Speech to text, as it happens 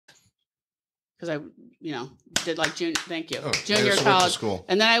because I, did like thank you, Oh, junior so went to college. school.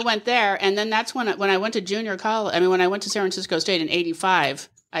 And then I went there, and then that's when I went to junior college. I mean, when I went to San Francisco State in '85,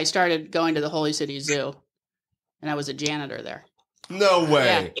 I started going to the Holy City Zoo, and I was a janitor there. No way.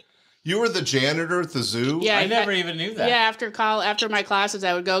 Yeah. You were the janitor at the zoo? Yeah, I never even knew that. Yeah, after my classes,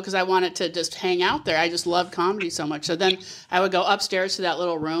 I would go because I wanted to just hang out there. I just loved comedy so much. So then I would go upstairs to that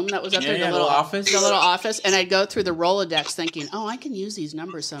little room that was up there, the little office, and I'd go through the Rolodex, thinking, "Oh, I can use these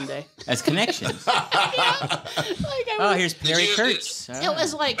numbers someday." As connections. Here's Perry Kurtz. It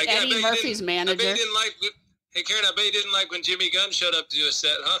was like Eddie Murphy's manager. I bet you didn't like. Hey, Karen, I bet you didn't like when Jimmy Gunn showed up to do a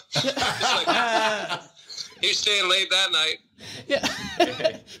set, huh? He was staying late that night. Yeah.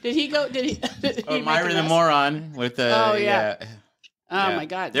 Did he go? Did he Myra the Moron with the. Oh yeah. Oh my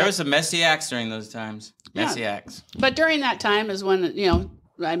God. There was some messy acts during those times. Messy acts. But during that time is when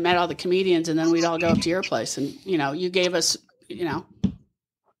I met all the comedians, and then we'd all go up to your place, and you gave us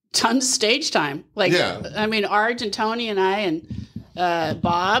tons of stage time. Like I mean, Arj and Tony and I and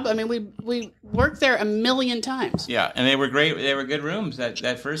Bob. I mean, we worked there a million times. Yeah, and they were great. They were good rooms. That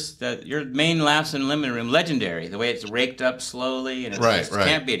your main Laughs Unlimited room, legendary. The way it's raked up slowly, and it's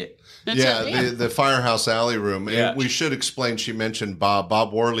can't beat it. The Firehouse Alley room. Yeah. And we should explain, she mentioned Bob.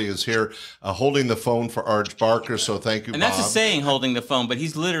 Bob Worley is here holding the phone for Arj Barker, so thank you, and Bob. And that's a saying, holding the phone, but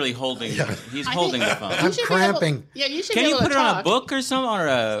he's literally holding He's holding the phone. I'm cramping. You should Can you put it on talk. a book or something?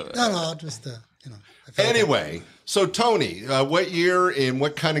 Or No, just, Anyway, so Tony, what year and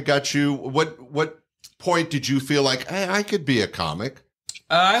what kind of got you, what point did you feel like, hey, I could be a comic?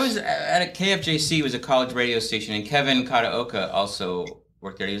 I was at a KFJC, it was a college radio station, and Kevin Kataoka also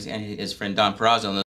worked there. He was, and his friend Don Perazzo.